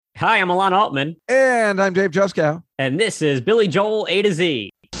Hi, I'm Alon Altman. And I'm Dave Juskow. And this is Billy Joel A to Z.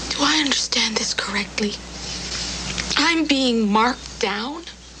 Do I understand this correctly? I'm being marked down?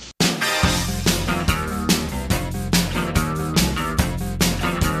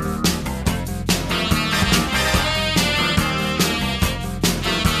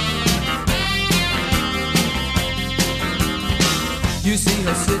 You see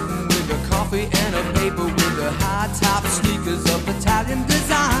her sitting with a coffee and a paper with her high-top sneakers of Italian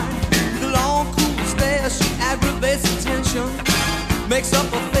design. The long, cool stare, she aggravates attention. Makes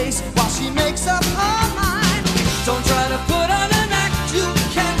up a face while she makes up her mind. Don't try to put on an act, you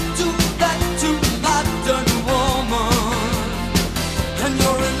can't do that to a modern woman. And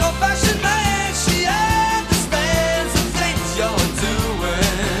you're an old-fashioned man, she understands the things you're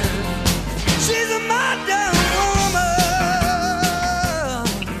doing. She's a modern woman.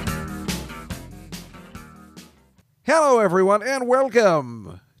 Hello, everyone, and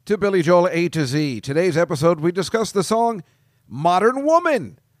welcome to Billy Joel A to Z. Today's episode, we discuss the song Modern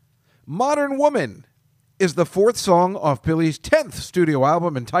Woman. Modern Woman is the fourth song off Billy's 10th studio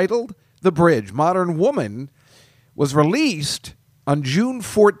album entitled The Bridge. Modern Woman was released on June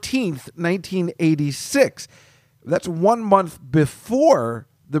 14th, 1986. That's 1 month before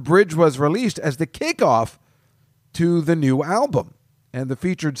The Bridge was released as the kickoff to the new album. And the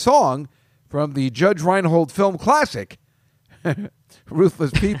featured song from the Judge Reinhold film classic,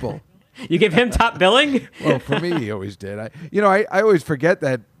 Ruthless People. You give him top billing? Well, for me, he always did. I always forget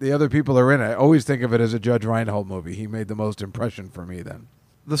that the other people are in it. I always think of it as a Judge Reinhold movie. He made the most impression for me then.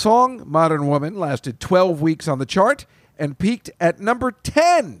 The song, Modern Woman, lasted 12 weeks on the chart and peaked at number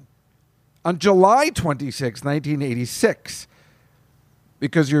 10 on July 26, 1986.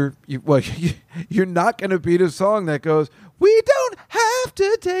 Because you're not going to beat a song that goes, "We don't have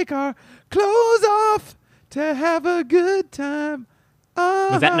to take our clothes off to have a good time."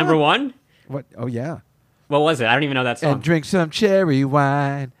 Was that number one? What? Oh, yeah. What was it? I don't even know that song. And drink some cherry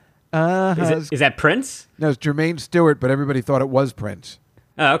wine. Is that Prince? No, it's Jermaine Stewart, but everybody thought it was Prince.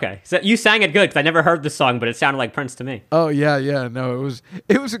 Oh, okay. So you sang it good because I never heard the song, but it sounded like Prince to me. Oh, yeah. No,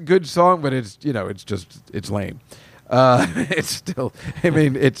 it was a good song, but it's lame. It's still,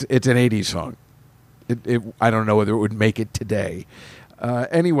 it's an 80s song. I don't know whether it would make it today.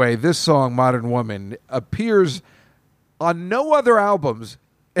 Anyway, this song, Modern Woman, appears on no other albums,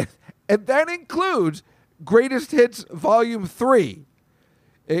 and that includes Greatest Hits Volume 3.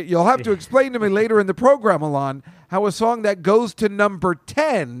 You'll have to explain to me later in the program, Alon, how a song that goes to number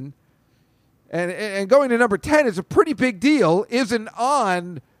 10, and going to number 10 is a pretty big deal, isn't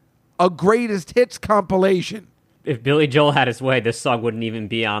on a Greatest Hits compilation. If Billy Joel had his way, this song wouldn't even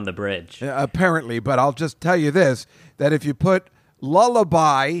be on The Bridge. Apparently, but I'll just tell you this, that if you put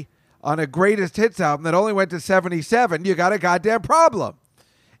Lullaby on a Greatest Hits album that only went to 77, you got a goddamn problem.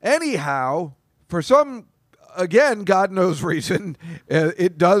 Anyhow, for some, again, God knows reason,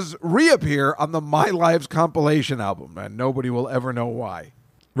 it does reappear on the My Lives compilation album, and nobody will ever know why.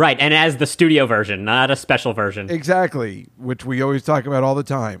 Right, and as the studio version, not a special version. Exactly, which we always talk about all the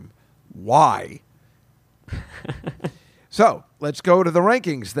time. Why? So, let's go to the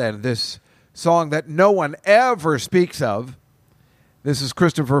rankings then. This song that no one ever speaks of. This is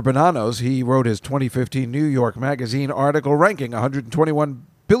Christopher Bonanos. He wrote his 2015 New York Magazine article ranking 121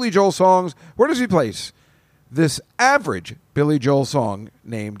 Billy Joel songs. Where does he place this average Billy Joel song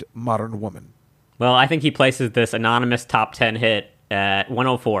named Modern Woman? Well, I think he places this anonymous top 10 hit at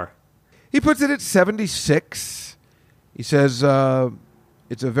 104. He puts it at 76. He says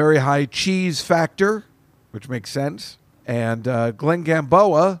it's a very high cheese factor, which makes sense. And Glenn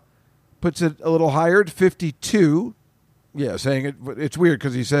Gamboa puts it a little higher at 52. Yeah, saying it's weird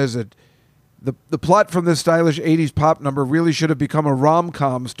because he says that the plot from this stylish 80s pop number really should have become a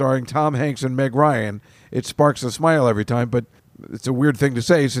rom-com starring Tom Hanks and Meg Ryan. It sparks a smile every time, but it's a weird thing to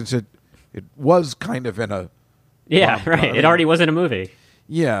say since it was kind of in a... Yeah, rom-com. right. It already was in a movie.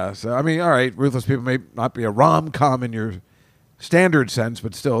 Yeah, so, all right, Ruthless People may not be a rom-com in your standard sense,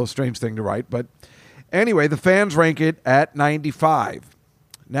 but still a strange thing to write. But anyway, the fans rank it at 95.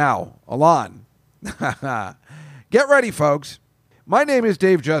 Now, Alon... Get ready, folks. My name is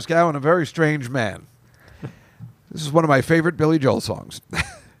Dave Juskow, and I'm a very strange man. This is one of my favorite Billy Joel songs.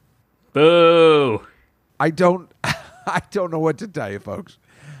 Boo! I don't know what to tell you, folks.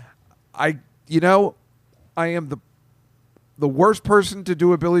 I am the worst person to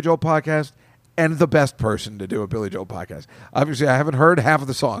do a Billy Joel podcast and the best person to do a Billy Joel podcast. Obviously, I haven't heard half of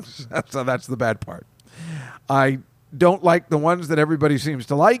the songs, so that's the bad part. I don't like the ones that everybody seems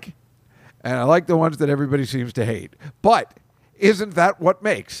to like, and I like the ones that everybody seems to hate. But isn't that what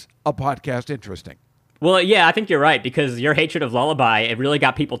makes a podcast interesting? Well, yeah, I think you're right, because your hatred of Lullaby, it really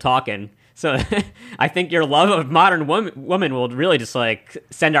got people talking. So I think your love of Modern Woman will really just like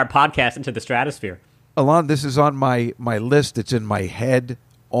send our podcast into the stratosphere. Alon, this is on my list. It's in my head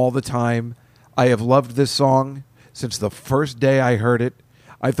all the time. I have loved this song since the first day I heard it.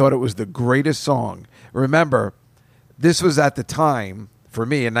 I thought it was the greatest song. Remember, this was at the time, for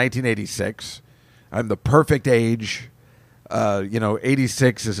me, in 1986. I'm the perfect age.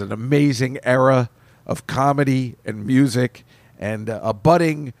 86 is an amazing era of comedy and music, and a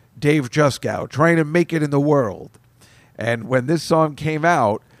budding Dave Juskow trying to make it in the world. And when this song came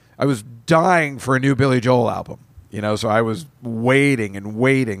out, I was dying for a new Billy Joel album. So I was waiting and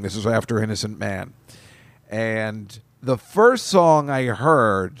waiting. This was after Innocent Man. And the first song I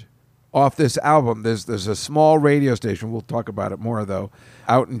heard off this album, there's a small radio station, we'll talk about it more though,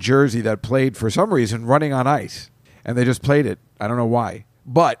 out in Jersey that played, for some reason, Running on Ice. And they just played it. I don't know why.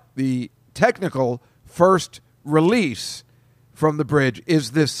 But the technical first release from the Bridge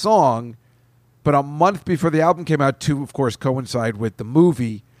is this song, but a month before the album came out, to, of course, coincide with the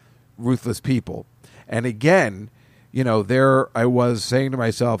movie Ruthless People. And again, there I was saying to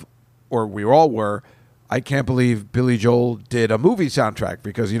myself, or we all were, I can't believe Billy Joel did a movie soundtrack,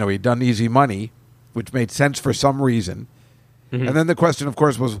 because, he'd done Easy Money, which made sense for some reason. Mm-hmm. And then the question, of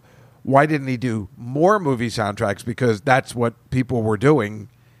course, was, why didn't he do more movie soundtracks? Because that's what people were doing.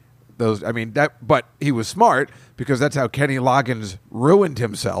 But he was smart, because that's how Kenny Loggins ruined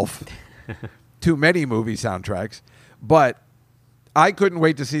himself. Too many movie soundtracks. But I couldn't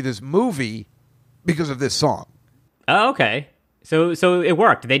wait to see this movie because of this song. Oh, okay. So it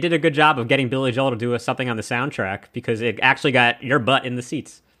worked. They did a good job of getting Billy Joel to do something on the soundtrack, because it actually got your butt in the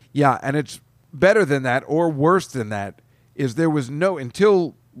seats. Yeah, and it's better than that, or worse than that, is there was no,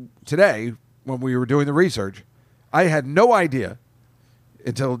 until today, when we were doing the research, I had no idea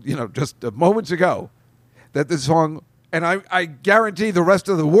until, just moments ago, that this song, and I guarantee the rest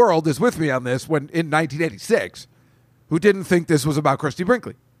of the world is with me on this, when in 1986, who didn't think this was about Christy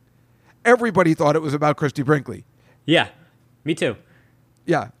Brinkley. Everybody thought it was about Christy Brinkley. Yeah, me too.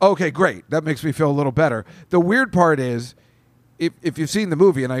 Yeah, okay, great. That makes me feel a little better. The weird part is, if you've seen the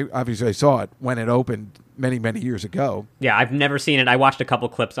movie, and I saw it when it opened many, many years ago. Yeah, I've never seen it. I watched a couple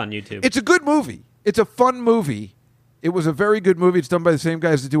clips on YouTube. It's a good movie. It's a fun movie. It was a very good movie. It's done by the same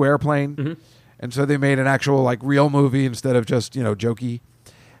guys that do Airplane. Mm-hmm. And so they made an actual, real movie instead of just, jokey.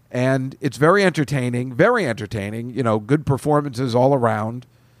 And it's very entertaining, good performances all around.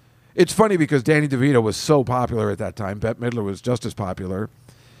 It's funny because Danny DeVito was so popular at that time. Bette Midler was just as popular.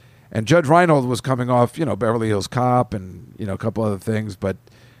 And Judge Reinhold was coming off, Beverly Hills Cop and, a couple other things. But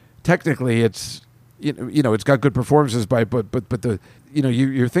technically it's, it's got good performances but the,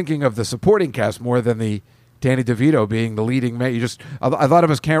 you're thinking of the supporting cast more than the Danny DeVito being the leading man. A lot of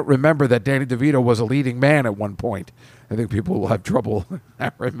us can't remember that Danny DeVito was a leading man at one point. I think people will have trouble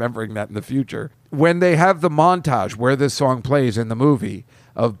remembering that in the future. When they have the montage where this song plays in the movie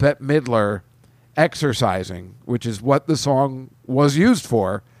of Bette Midler exercising, which is what the song was used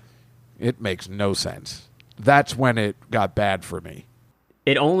for, it makes no sense. That's when it got bad for me.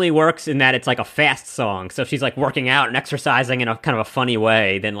 It only works in that it's like a fast song. So if she's like working out and exercising in a kind of a funny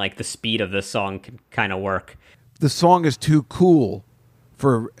way, then like the speed of this song can kind of work. The song is too cool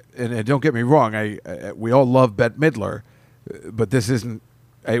for, and don't get me wrong, we all love Bette Midler, but this isn't,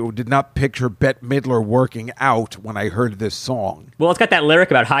 I did not picture Bette Midler working out when I heard this song. Well, it's got that lyric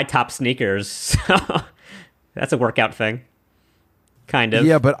about high top sneakers, so that's a workout thing. Kind of.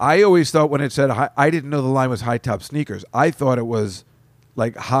 Yeah, but I always thought when it said, I didn't know the line was high top sneakers. I thought it was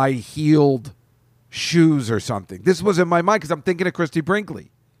like high-heeled shoes or something. This was in my mind because I'm thinking of Christy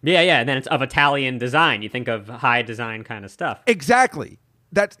Brinkley. Yeah, and then it's of Italian design. You think of high design kind of stuff. Exactly.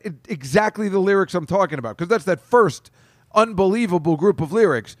 That's exactly the lyrics I'm talking about, because that's that first unbelievable group of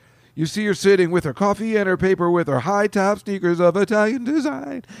lyrics. You see her sitting with her coffee and her paper with her high-top sneakers of Italian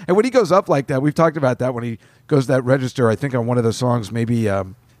design. And when he goes up like that, we've talked about that, when he goes that register, I think on one of the songs, maybe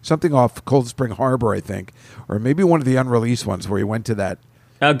something off Cold Spring Harbor, I think, or maybe one of the unreleased ones where he went to that.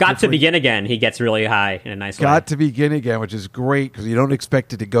 Got to Begin Again, he gets really high in a nice way. Got to Begin Again, which is great because you don't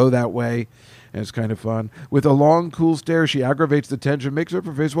expect it to go that way, and it's kind of fun. With a long, cool stare, she aggravates the tension, makes up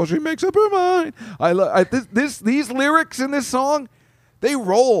her face while she makes up her mind. These lyrics in this song, they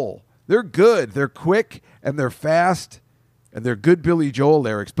roll. They're good. They're quick, and they're fast, and they're good Billy Joel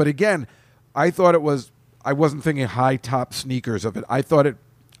lyrics. But again, I wasn't thinking high-top sneakers of it.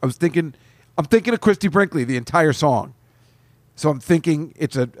 I'm thinking of Christy Brinkley, the entire song. So I'm thinking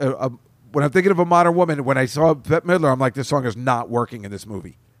when I'm thinking of a modern woman, when I saw Bette Midler, I'm like, this song is not working in this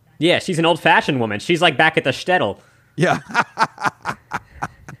movie. Yeah, she's an old-fashioned woman. She's like back at the shtetl. Yeah.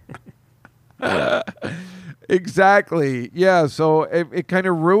 Exactly. Yeah. So it kind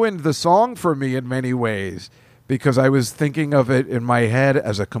of ruined the song for me in many ways because I was thinking of it in my head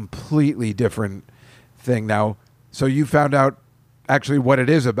as a completely different thing now. So you found out actually what it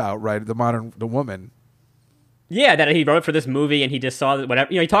is about, right? The woman. Yeah, that he wrote for this movie, and he just saw that whatever.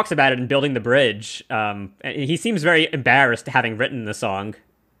 He talks about it in Building the Bridge. And he seems very embarrassed having written the song,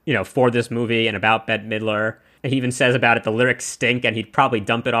 for this movie and about Bette Midler. And he even says about it, the lyrics stink, and he'd probably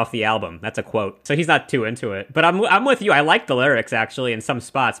dump it off the album. That's a quote. So he's not too into it. But I'm with you. I like the lyrics, actually, in some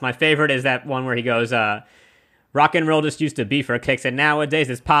spots. My favorite is that one where he goes, rock and roll just used to be for kicks, and nowadays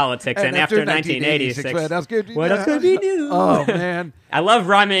it's politics. And after 1986, what else could be new? Oh, man. I love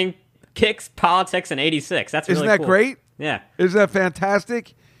rhyming kicks, politics, and 86. That's really Isn't that cool. great? Yeah. Isn't that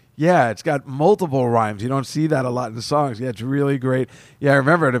fantastic? Yeah, it's got multiple rhymes. You don't see that a lot in the songs. Yeah, it's really great. Yeah, I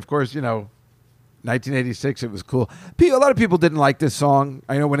remember it. Of course, 1986, it was cool. A lot of people didn't like this song.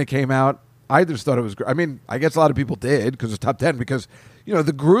 I know when it came out, I just thought it was great. I mean, I guess a lot of people did because it's top 10 because,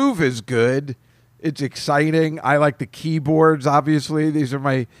 the groove is good. It's exciting. I like the keyboards, obviously. These are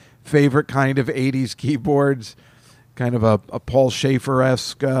my favorite kind of 80s keyboards. Kind of a Paul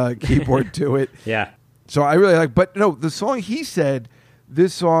Schaefer-esque keyboard to it. Yeah. So I really like, but no, the song he said,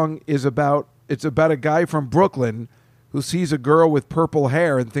 this song is about a guy from Brooklyn who sees a girl with purple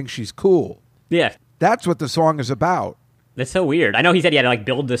hair and thinks she's cool. Yeah. That's what the song is about. That's so weird. I know he said he had to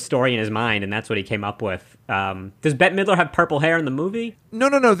build this story in his mind, and that's what he came up with. Does Bette Midler have purple hair in the movie?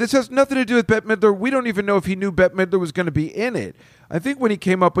 No. This has nothing to do with Bette Midler. We don't even know if he knew Bette Midler was going to be in it. I think when he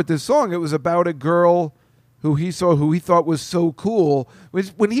came up with this song, it was about a girl who he thought was so cool.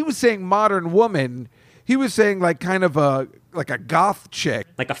 When he was saying modern woman, he was saying kind of a goth chick.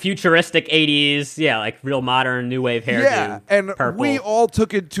 Like a futuristic 80s, real modern new wave hairdo. Yeah, and purple. we all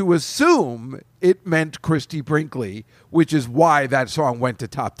took it to assume it meant Christy Brinkley, which is why that song went to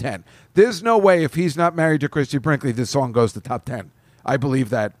top 10. There's no way if he's not married to Christy Brinkley, this song goes to top 10. I believe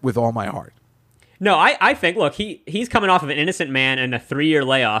that with all my heart. No, I think, look, he's coming off of An Innocent Man and a 3-year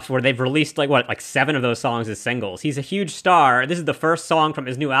layoff where they've released 7 of those songs as singles. He's a huge star. This is the first song from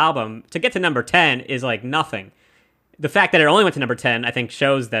his new album. To get to number 10 is nothing. The fact that it only went to number 10, I think,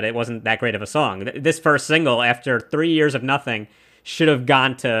 shows that it wasn't that great of a song. This first single, after 3 years of nothing, should have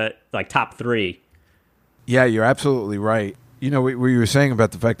gone to top 3. Yeah, you're absolutely right. What you were saying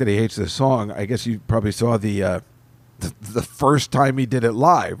about the fact that he hates this song, I guess you probably saw the first time he did it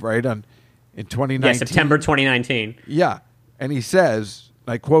live, right? In 2019. Yeah, September 2019. Yeah. And he says,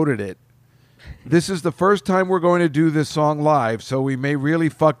 I quoted it, "This is the first time we're going to do this song live, so we may really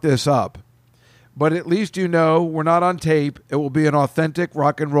fuck this up. But at least we're not on tape. It will be an authentic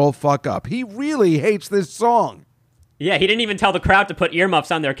rock and roll fuck up." He really hates this song. Yeah, he didn't even tell the crowd to put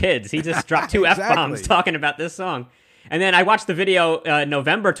earmuffs on their kids. He just dropped 2 Exactly. F-bombs talking about this song. And then I watched the video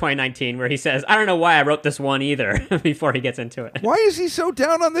November 2019 where he says, "I don't know why I wrote this one either," before he gets into it. Why is he so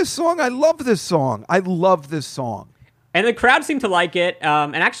down on this song? I love this song. And the crowd seemed to like it.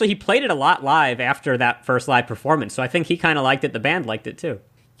 And actually, he played it a lot live after that first live performance. So I think he kind of liked it. The band liked it, too.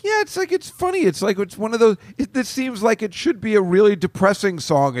 Yeah, it's funny. It's one of those. It seems like it should be a really depressing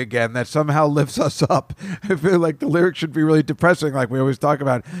song again that somehow lifts us up. I feel like the lyrics should be really depressing, like we always talk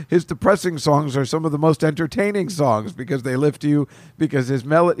about. His depressing songs are some of the most entertaining songs because they lift you. Because his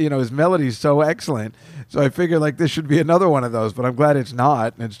melody is so excellent. So I figure this should be another one of those. But I'm glad it's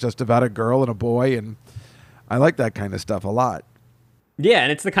not. And it's just about a girl and a boy, and I like that kind of stuff a lot. Yeah,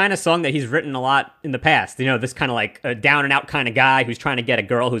 and it's the kind of song that he's written a lot in the past. This kind of a down-and-out kind of guy who's trying to get a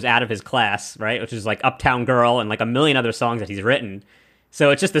girl who's out of his class, right? Which is Uptown Girl and a million other songs that he's written.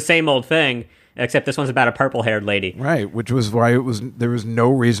 So it's just the same old thing, except this one's about a purple-haired lady. Right, which was why there was no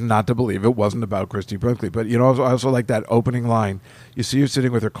reason not to believe it wasn't about Christy Brinkley. But, I also like that opening line. You see her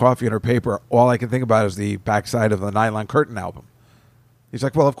sitting with her coffee and her paper. All I can think about is the backside of the Nylon Curtain album. He's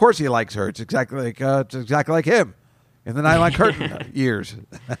like, well, of course he likes her. It's exactly like him. In the Nylon Curtain years.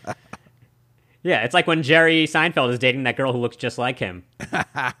 Yeah, it's like when Jerry Seinfeld is dating that girl who looks just like him.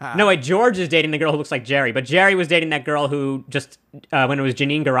 No, wait, George is dating the girl who looks like Jerry. But Jerry was dating that girl who just, when it was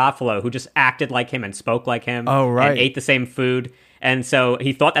Janine Garofalo, who just acted like him and spoke like him. Oh, right. And ate the same food. And so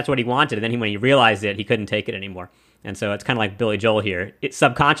he thought that's what he wanted. And then when he realized it, he couldn't take it anymore. And so it's kind of like Billy Joel here.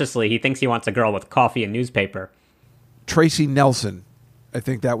 Subconsciously, he thinks he wants a girl with coffee and newspaper. Tracy Nelson. I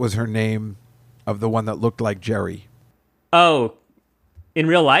think that was her name of the one that looked like Jerry. Oh, in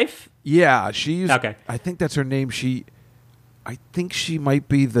real life? Yeah, she's... Okay. I think that's her name. I think she might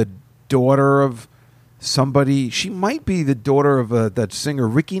be the daughter of somebody. She might be the daughter of that singer,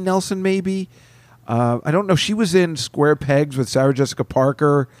 Ricky Nelson, maybe. I don't know. She was in Square Pegs with Sarah Jessica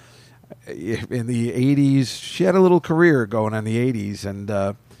Parker. in the 80s. She had a little career going on in the 80s, and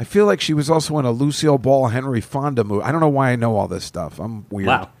I feel like she was also in a Lucille Ball, Henry Fonda movie. I don't know why I know all this stuff. I'm weird.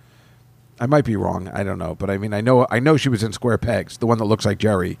 Wow. I might be wrong. I don't know. But I mean, I know she was in Square Pegs, the one that looks like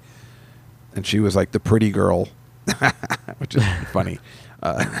Jerry. And she was like the pretty girl, which is funny.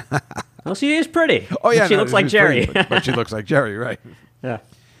 Well, she is pretty. Oh, yeah. She looks like Jerry. Pretty, but she looks like Jerry, right. Yeah.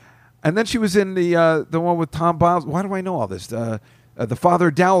 And then she was in the one with Tom Biles. Why do I know all this? The Father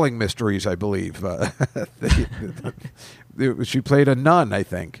Dowling Mysteries, I believe. She played a nun, I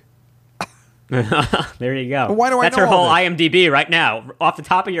think. There you go. Well, why do I That's know her whole all this? IMDb right now. Off the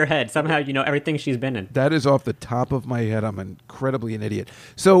top of your head, somehow you know everything she's been in. That is off the top of my head. I'm incredibly an idiot.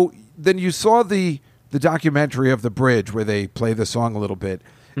 So then you saw the documentary of The Bridge where they play the song a little bit.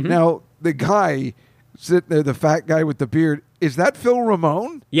 Mm-hmm. Now, the guy sitting there, the fat guy with the beard, is that Phil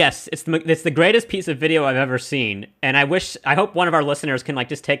Ramone? Yes, it's the greatest piece of video I've ever seen, and I hope one of our listeners can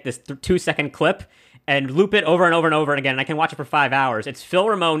just take this 2-second clip and loop it over and over and over again, and I can watch it for 5 hours. It's Phil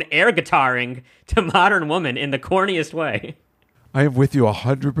Ramone air guitaring to Modern Woman in the corniest way. I am with you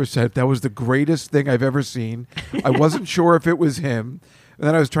 100%. That was the greatest thing I've ever seen. I wasn't sure if it was him. And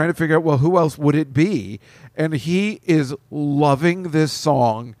then I was trying to figure out, well, who else would it be? And he is loving this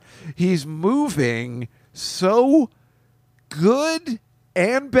song. He's moving so good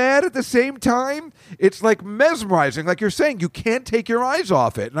and bad at the same time. It's like mesmerizing. Like you're saying, you can't take your eyes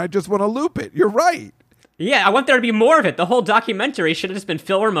off it. And I just want to loop it. You're right. Yeah, I want there to be more of it. The whole documentary should have just been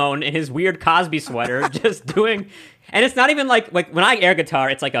Phil Ramone in his weird Cosby sweater just doing... And it's not even like when I air guitar,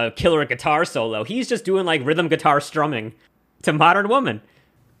 it's like a killer guitar solo. He's just doing like rhythm guitar strumming to Modern Woman.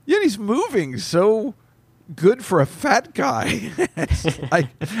 Yeah, he's moving so good for a fat guy.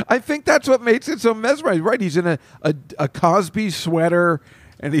 I think that's what makes it so mesmerizing. Right, he's in a Cosby sweater,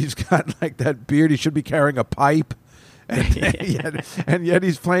 and he's got like that beard. He should be carrying a pipe, and yet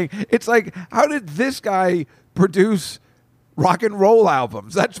he's playing. It's like, how did this guy produce rock and roll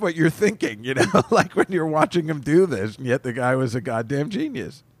albums? That's what you're thinking, like when you're watching him do this, and yet the guy was a goddamn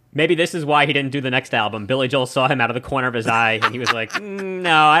genius. Maybe this is why he didn't do the next album. Billy Joel saw him out of the corner of his eye, and he was like,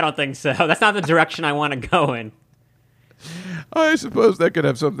 no, I don't think so. That's not the direction I want to go in. I suppose that could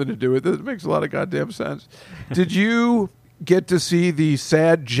have something to do with it. It makes a lot of goddamn sense. Did you get to see the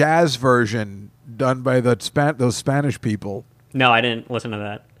sad jazz version done by those Spanish people? No, I didn't listen to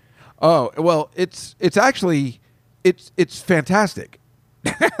that. Oh, well, it's actually it's fantastic.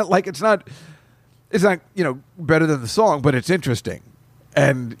 Like it's not better than the song, but it's interesting.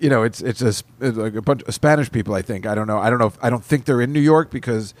 And it's like a bunch of Spanish people. I think I don't know. I don't think they're in New York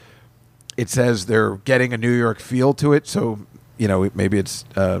because it says they're getting a New York feel to it. So maybe it's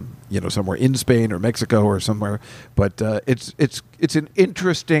somewhere in Spain or Mexico or somewhere. But it's an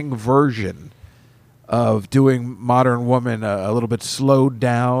interesting version of doing Modern Woman a little bit slowed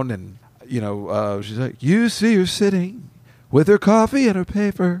down. And she's like, you see her sitting with her coffee and her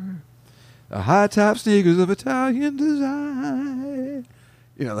paper, the high top sneakers of Italian design.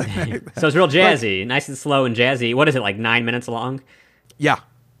 So it's real jazzy, nice and slow and jazzy. What is it, like 9 minutes long? Yeah.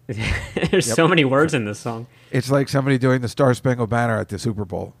 There's so many words in this song. It's like somebody doing the Star Spangled Banner at the Super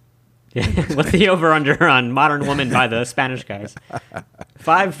Bowl. What's the over-under on Modern Woman by the Spanish guys?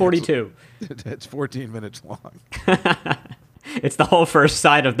 5:42. It's 14 minutes long. It's the whole first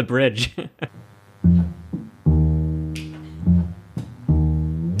side of The Bridge.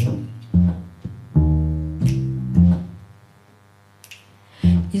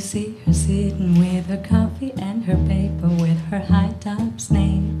 You see her sitting with her coffee and her paper, with her high-top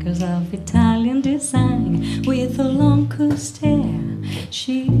sneakers of Italian design, with a long coast hair.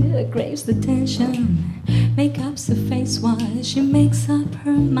 She craves the tension, makeup's her face while she makes up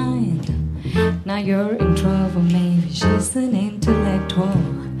her mind. Now you're in trouble, maybe she's an intellectual.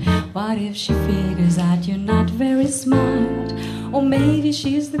 What if she figures out you're not very smart? Or maybe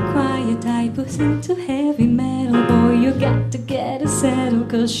she's the quiet type who's into heavy metal. Boy, you got to get her settled,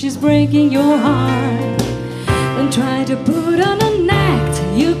 'cause she's breaking your heart. Don't try to put on an act,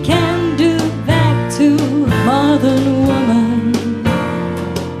 you can do that to Modern Woman.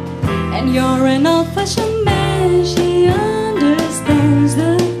 And you're an old-fashioned man, she understands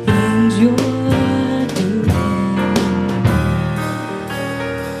the things you're doing.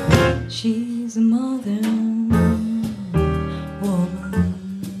 She's a modern woman.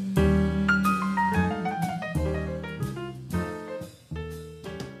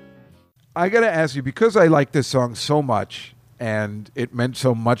 I got to ask you, because I like this song so much, and it meant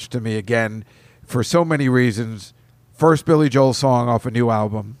so much to me, again, for so many reasons. First Billy Joel song off a new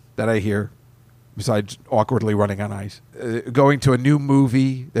album that I hear, besides Awkwardly Running on Ice. Going to a new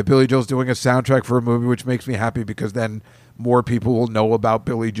movie, that Billy Joel's doing a soundtrack for a movie, which makes me happy because then more people will know about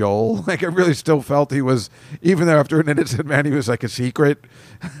Billy Joel. Like, I really still felt he was, even though after An Innocent Man, he was like a secret.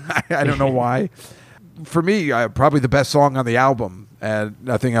 I don't know why. For me, probably the best song on the album, and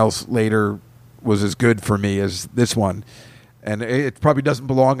nothing else later was as good for me as this one. And it probably doesn't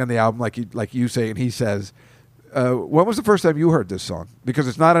belong on the album, like you say and he says. When was the first time you heard this song? Because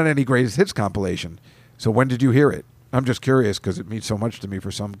it's not on any greatest hits compilation. So when did you hear it? I'm just curious because it means so much to me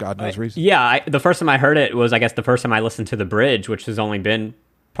for some God knows reason. Yeah, the first time I heard it was, I guess, the first time I listened to The Bridge, which has only been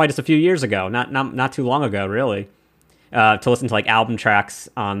probably just a few years ago, not too long ago, really, to listen to like album tracks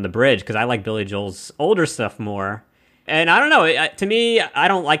on The Bridge, because I like Billy Joel's older stuff more. And I don't know, to me, I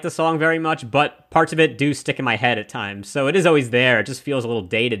don't like the song very much, but parts of it do stick in my head at times. So it is always there. It just feels a little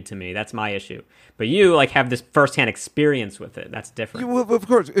dated to me. That's my issue. But you like have this firsthand experience with it. That's different. Yeah, well,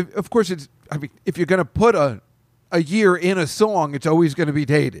 of course, it's. I mean, if you're going to put a year in a song, it's always going to be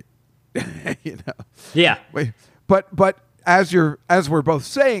dated. You know. Yeah. But as we're both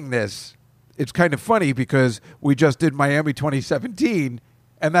saying this, it's kind of funny because we just did Miami 2017,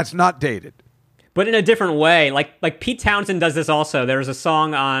 and that's not dated. But in a different way. Like Pete Townsend does this also. There's a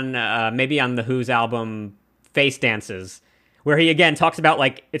song on maybe on the Who's album Face Dances, where he again talks about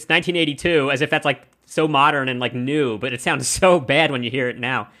like it's 1982 as if that's like so modern and like new, but it sounds so bad when you hear it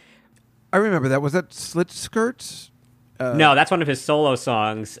now. I remember that. Was that Slit Skirts? No, that's one of his solo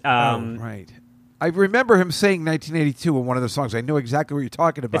songs. Right. I remember him saying 1982 in one of the songs. I know exactly what you're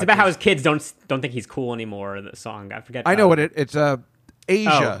talking about. It's about how his kids don't think he's cool anymore. The song, I forget. I know what it's.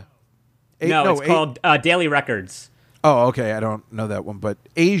 Asia. It's called Daily Records. Oh, okay. I don't know that one, but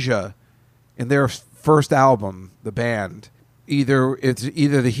Asia, in their first album, the band, it's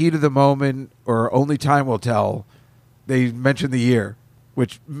either The Heat of the Moment or Only Time Will Tell. They mentioned the year,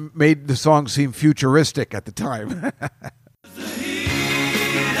 which made the song seem futuristic at the time. The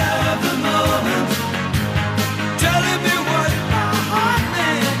heat of the moment, telling me what my heart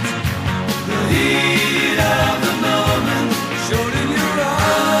meant. The heat of the moment, showed in your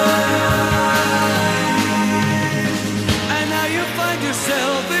eyes. And now you find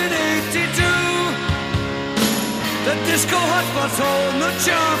yourself in 82. The disco hotspots hold no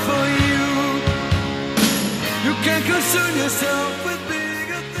charm for you. You can concern yourself with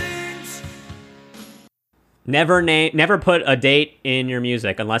bigger things. Never put a date in your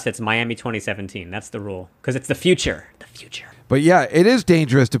music unless it's Miami 2017. That's the rule, because it's the future. The future. But yeah, it is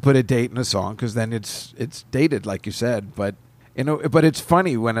dangerous to put a date in a song because then it's dated, like you said. But but it's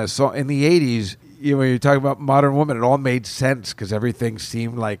funny when a song in the 80s, when you're talking about Modern Woman, it all made sense because everything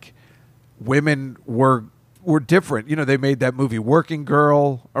seemed like women were different. They made that movie Working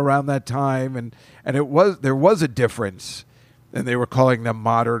Girl around that time, and there was a difference, and they were calling them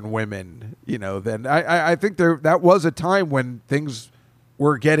modern women. Then I think that was a time when things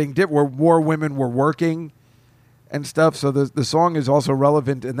were getting different, where more women were working and stuff. So the song is also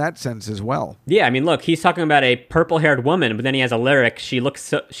relevant in that sense as well. Yeah, I mean, look, he's talking about a purple-haired woman, but then he has a lyric. She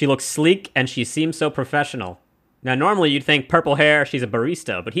looks sleek and she seems so professional. Now, normally you'd think purple hair, she's a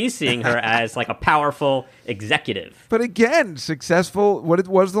barista, but he's seeing her as like a powerful executive. But again, successful. What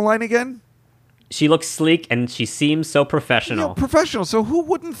was the line again? She looks sleek and she seems so professional. Professional. So who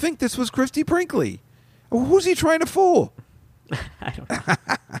wouldn't think this was Christy Brinkley? Who's he trying to fool? I don't know.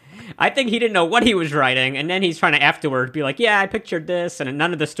 I think he didn't know what he was writing, and then he's trying to afterward be like, yeah, I pictured this, and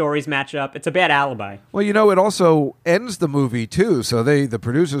none of the stories match up. It's a bad alibi. Well, it also ends the movie, too, so the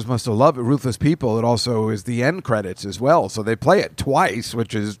producers must have loved it. Ruthless People, it also is the end credits as well, so they play it twice,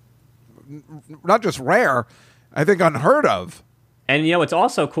 which is not just rare, I think unheard of. And what's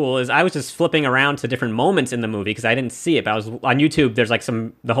also cool is I was just flipping around to different moments in the movie because I didn't see it, but I was on YouTube, there's like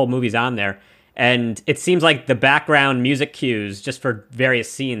the whole movie's on there. And it seems like the background music cues just for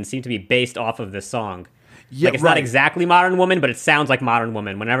various scenes seem to be based off of this song. Yeah, like it's not exactly Modern Woman, but it sounds like Modern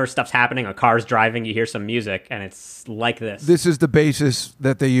Woman. Whenever stuff's happening, a car's driving, you hear some music, and it's like this. This is the basis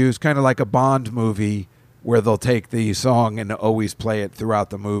that they use, kind of like a Bond movie, where they'll take the song and always play it throughout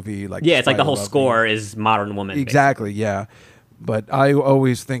the movie. It's like the whole score is Modern Woman. Exactly, basically. Yeah. But I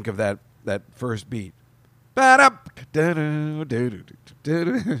always think of that first beat. Also,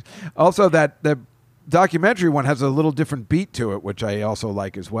 that documentary one has a little different beat to it, which I also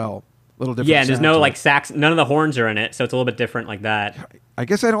like as well. Little different. Yeah, and there's no like sax. None of the horns are in it, so it's a little bit different like that. I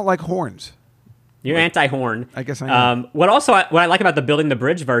guess I don't like horns. You're anti-horn. I guess I am. What I like about the Building the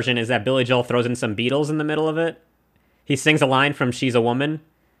Bridge version is that Billy Joel throws in some Beatles in the middle of it. He sings a line from She's a Woman.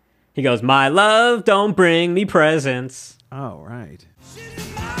 He goes, "My love, don't bring me presents." Oh, right.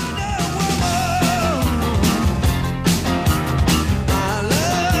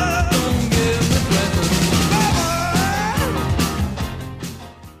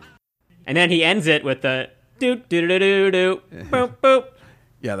 And then he ends it with the do do do do do boop boop.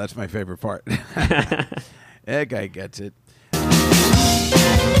 Yeah, that's my favorite part. That guy gets it.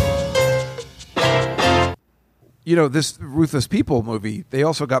 You know, this Ruthless People movie, they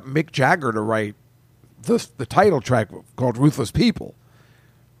also got Mick Jagger to write the title track called Ruthless People.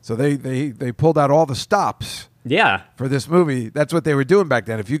 So they pulled out all the stops Yeah. for this movie. That's what they were doing back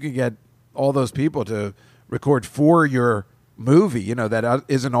then. If you could get all those people to record for your movie, you know, that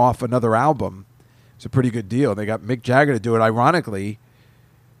isn't off another album, it's a pretty good deal. They got Mick Jagger to do it. Ironically,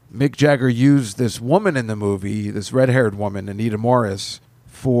 Mick Jagger used this woman in the movie, this red-haired woman, Anita Morris,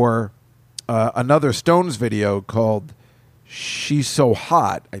 for another Stones video called She's So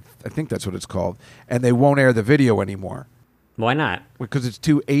Hot. I think that's what it's called. And they won't air the video anymore. Why not? Because it's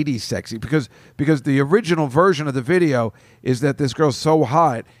too 80s sexy. Because the original version of the video is that this girl's so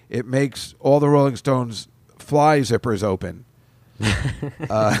hot, it makes all the Rolling Stones fly zippers open.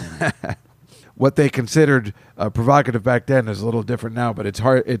 What they considered provocative back then is a little different now, but it's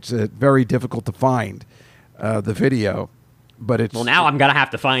hard. It's very difficult to find the video. But it's Well, now I'm gonna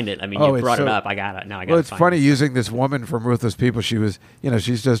have to find it. I mean, Oh, you it's brought it so- up. I got it. Now I got. well, it's find funny it. using this woman from Ruthless People. She was, you know,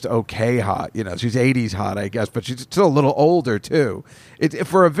 she's just okay hot. You know, she's 80s hot, I guess, but she's still a little older too.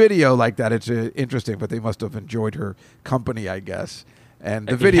 For a video like that, it's interesting. But they must have enjoyed her company, I guess. And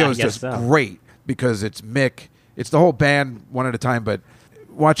the Yeah, video I is guess just so. great because it's Mick. It's the whole band one at a time, but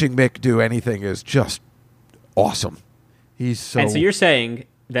watching Mick do anything is just awesome. He's so. And so you're saying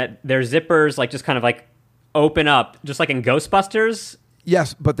that their zippers like just kind of like open up, just like in Ghostbusters.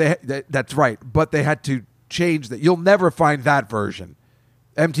 Yes, but that's right. But they had to change that. You'll never find that version.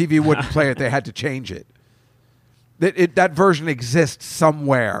 MTV wouldn't play it. They had to change it. That version exists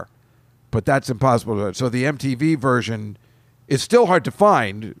somewhere, but that's impossible. So the MTV version is still hard to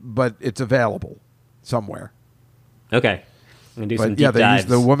find, but it's available somewhere. Okay, I'm gonna do some But deep yeah, they dives. use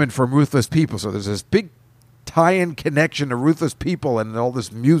the woman from Ruthless People. So there's this big tie-in connection to Ruthless People and all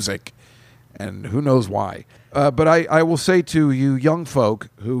this music, and who knows why. But I will say to you young folk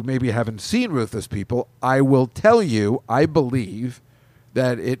who maybe haven't seen Ruthless People, I will tell you, I believe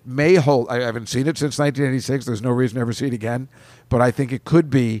that it may hold. I haven't seen it since 1986. There's no reason to ever see it again. But I think it could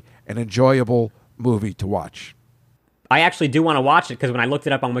be an enjoyable movie to watch. I actually do want to watch it because when I looked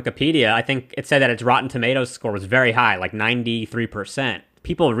it up on Wikipedia, I think it said that its Rotten Tomatoes score was very high, like 93%.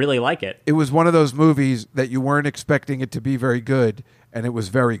 People really like it. It was one of those movies that you weren't expecting it to be very good, and it was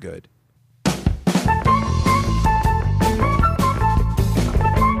very good.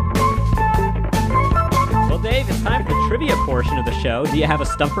 Well, Dave, it's time for the trivia portion of the show. Do you have a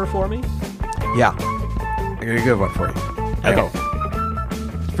stumper for me? Yeah. I got a good one for you. I Okay.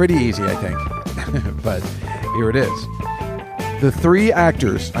 hope. It's pretty easy, I think. But here it is. The three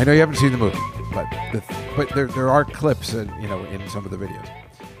actors, I know you haven't seen the movie, but there are clips in some of the videos.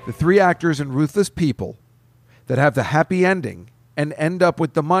 The three actors in Ruthless People that have the happy ending and end up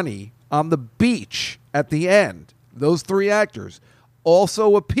with the money on the beach at the end, those three actors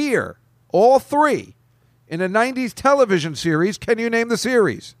also appear, all three, in a 90s television series. Can you name the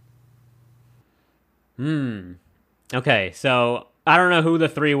series? Okay, so I don't know who the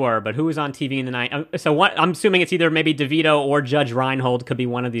three were, but who was on TV in the night? So what? I'm assuming it's either maybe DeVito or Judge Reinhold. Could be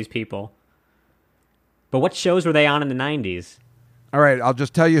one of these people. But what shows were they on in the 90s? All right, I'll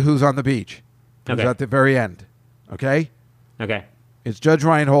just tell you who's on the beach. Who's Okay. at the very end. Okay? Okay. It's Judge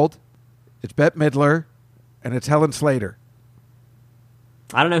Reinhold, it's Bette Midler, and it's Helen Slater.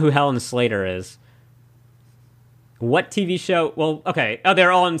 I don't know who Helen Slater is. What TV show? Well, okay. Oh,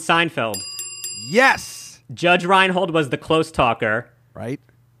 they're all in Seinfeld. Yes! Judge Reinhold was the close talker. Right?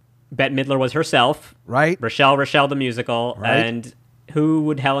 Bette Midler was herself. Right? Rochelle the musical. Right. And who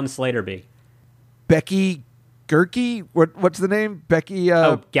would Helen Slater be? Becky Gerke? What's the name? Becky,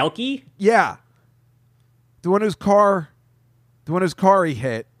 Gelke? yeah. The one whose car he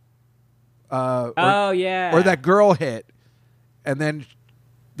hit. Oh, yeah. Or that girl hit. And then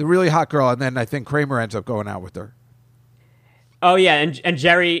the really hot girl, and then I think Kramer ends up going out with her. Oh, yeah, and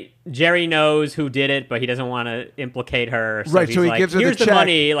Jerry knows who did it, but he doesn't want to implicate her. Right, he's so he like, gives her the here's the check.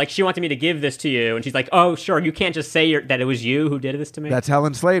 money. Like, she wanted me to give this to you. And she's like, oh, sure, you can't just say that it was you who did this to me. That's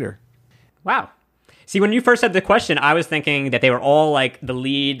Helen Slater. Wow. See, when you first said the question, I was thinking that they were all like the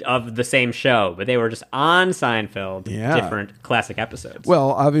lead of the same show, but they were just on Seinfeld, Yeah. different classic episodes. Well,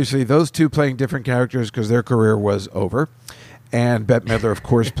 obviously, those two playing different characters because their career was over. And Bette Midler, of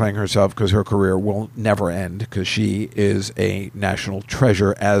course, playing herself because her career will never end because she is a national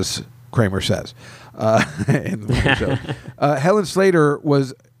treasure, as Kramer says in the movie show. Helen Slater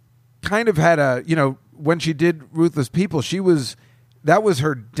was kind of had when she did Ruthless People, that was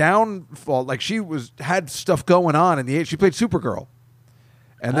her downfall. Like she had stuff going on in the age. She played Supergirl.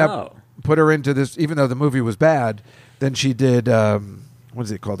 And that Oh. put her into this, even though the movie was bad. Then she did, what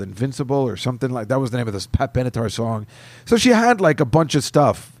is it called, Invincible or something like that was the name of this Pat Benatar song. So she had like a bunch of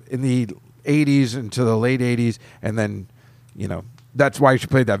stuff in the 80s into the late 80s, and then, that's why she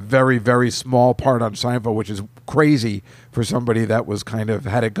played that very, very small part on Seinfeld, which is crazy for somebody that was kind of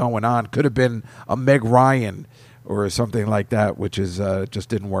had it going on. Could have been a Meg Ryan or something like that, which is just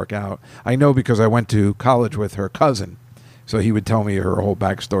didn't work out. I know because I went to college with her cousin, so he would tell me her whole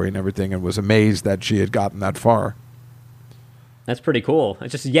backstory and everything, and was amazed that she had gotten that far. That's pretty cool.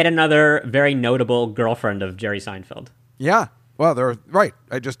 It's just yet another very notable girlfriend of Jerry Seinfeld. Yeah. Well, they're right.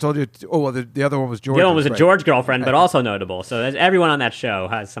 I just told you. The other one was George. The other one was a right. George girlfriend, but also notable. So everyone on that show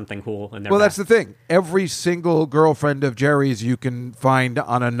has something cool in their. Well, back. that's the thing. Every single girlfriend of Jerry's you can find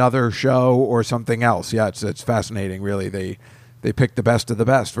on another show or something else. Yeah, it's fascinating. Really, they pick the best of the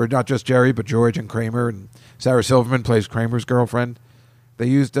best for not just Jerry, but George and Kramer, and Sarah Silverman plays Kramer's girlfriend. They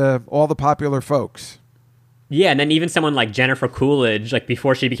used all the popular folks. Yeah, and then even someone like Jennifer Coolidge, like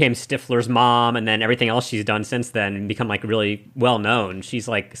before she became Stifler's mom, and then everything else she's done since then, and become like really well known. She's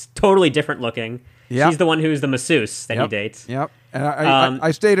like totally different looking. Yep. She's the one who's the masseuse that he dates. Yep. And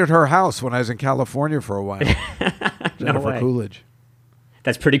I stayed at her house when I was in California for a while. Jennifer Coolidge.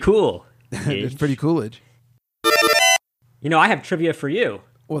 That's pretty cool. It's pretty Coolidge. I have trivia for you.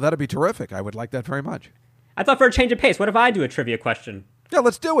 Well, that'd be terrific. I would like that very much. I thought for a change of pace, what if I do a trivia question? Yeah,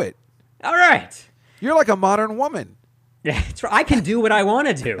 let's do it. All right. You're like a modern woman. Yeah, I can do what I want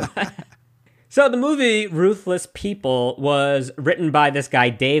to do. So the movie Ruthless People was written by this guy,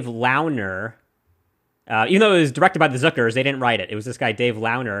 Dave Launer. Even though it was directed by the Zuckers, they didn't write it. It was this guy, Dave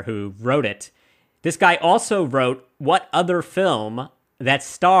Launer, who wrote it. This guy also wrote what other film that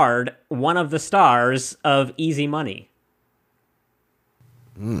starred one of the stars of Easy Money?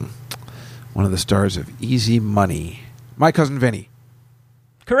 One of the stars of Easy Money. My Cousin Vinny.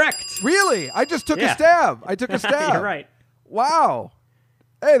 Correct. Really? I just took a stab. I took a stab. You're right. Wow.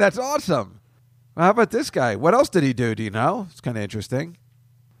 Hey, that's awesome. Well, how about this guy? What else did he do? Do you know? It's kind of interesting.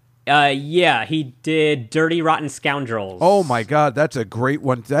 Yeah, he did Dirty Rotten Scoundrels. Oh, my God. That's a great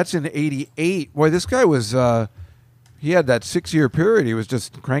one. That's in 88. Boy, this guy was... he had that 6-year period. He was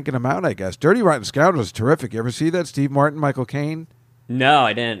just cranking them out, I guess. Dirty Rotten Scoundrels is terrific. You ever see that? Steve Martin, Michael Caine? No,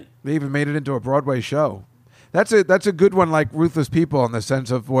 I didn't. They even made it into a Broadway show. That's a good one, like Ruthless People, in the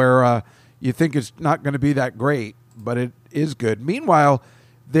sense of where you think it's not going to be that great, but it is good. Meanwhile,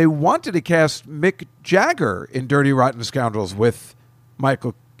 they wanted to cast Mick Jagger in Dirty Rotten Scoundrels with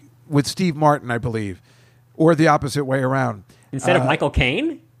Steve Martin, I believe, or the opposite way around. Instead of Michael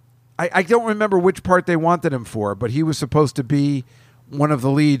Caine? I don't remember which part they wanted him for, but he was supposed to be one of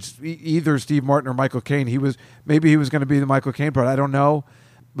the leads, either Steve Martin or Michael Caine. Maybe he was going to be the Michael Caine part. I don't know,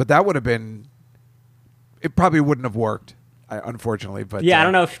 but that would have been. It probably wouldn't have worked, unfortunately. But yeah, I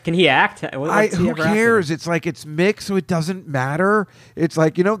don't know. Can he act? Who cares? It's like it's mixed, so it doesn't matter. It's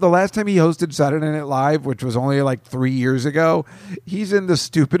like, the last time he hosted Saturday Night Live, which was only like 3 years ago, he's in the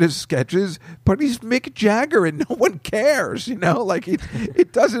stupidest sketches, but he's Mick Jagger, and no one cares. Like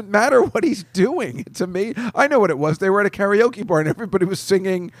it doesn't matter what he's doing. It's amazing. I know what it was. They were at a karaoke bar, and everybody was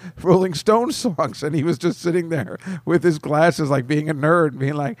singing Rolling Stones songs, and he was just sitting there with his glasses, like being a nerd,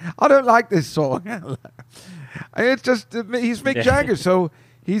 being like, "I don't like this song." It's just, he's Mick Jagger, so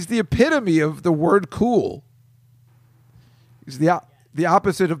he's the epitome of the word cool. He's the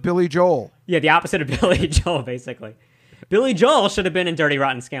opposite of Billy Joel. Yeah, the opposite of Billy Joel, basically. Billy Joel should have been in Dirty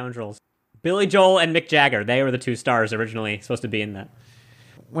Rotten Scoundrels. Billy Joel and Mick Jagger, they were the two stars originally supposed to be in that.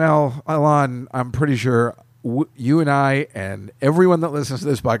 Well, Alon, I'm pretty sure you and I and everyone that listens to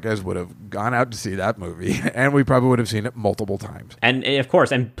this podcast would have gone out to see that movie, and we probably would have seen it multiple times. And of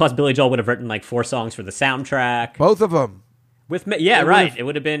course, and plus Billy Joel would have written like 4 songs for the soundtrack. Both of them. It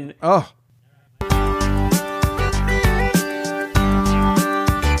would have been. Oh.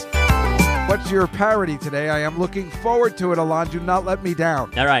 What's your parody today? I am looking forward to it, Alon. Do not let me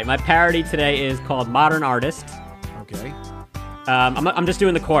down. All right, my parody today is called Modern Artist. Okay. I'm just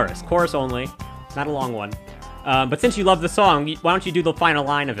doing the chorus only, not a long one. But since you love the song, why don't you do the final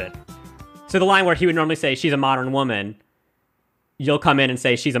line of it? So the line where he would normally say, "She's a modern woman," you'll come in and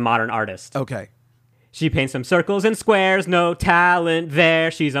say, "She's a modern artist." Okay. She paints some circles and squares, no talent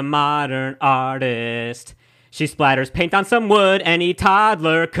there. She's a modern artist. She splatters paint on some wood. Any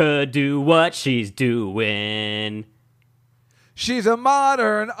toddler could do what she's doing. She's a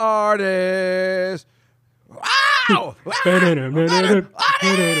modern artist. Wow!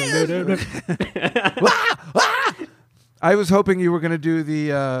 I was hoping you were going to do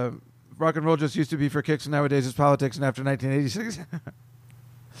the rock and roll just used to be for kicks and nowadays it's politics and after 1986.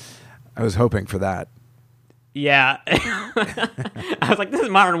 I was hoping for that. Yeah. I was like, this is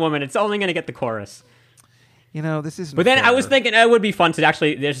Modern Woman. It's only going to get the chorus. You know, this isn't. But then fair. I was thinking it would be fun to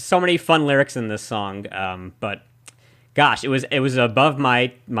actually. There's so many fun lyrics in this song. But gosh, it was above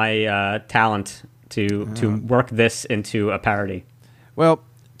my talent to work this into a parody. Well,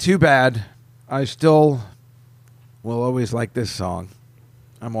 too bad. I still will always like this song.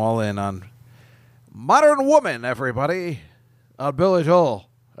 I'm all in on Modern Woman, everybody. On Billy Joel.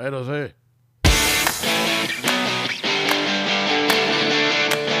 A to Z.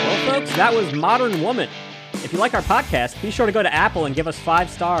 Well, folks, that was Modern Woman. If you like our podcast, be sure to go to Apple and give us 5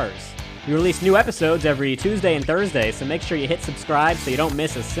 stars. We release new episodes every Tuesday and Thursday, so make sure you hit subscribe so you don't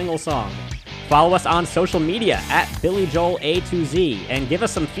miss a single song. Follow us on social media at Billy Joel A2Z and give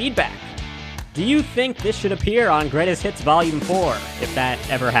us some feedback. Do you think this should appear on Greatest Hits Volume 4, if that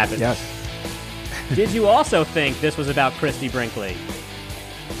ever happens? Yes. Did you also think this was about Christy Brinkley?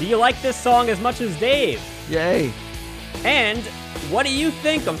 Do you like this song as much as Dave? Yay. And what do you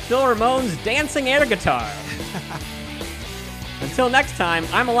think of Phil Ramone's dancing air guitar? Until next time,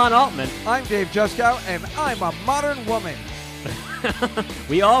 I'm Alon Altman. I'm Dave Juskow, and I'm a modern woman.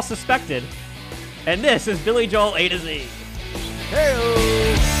 We all suspected. And this is Billy Joel A to Z. Hey-o.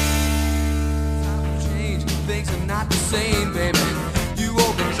 Change, things are not the same.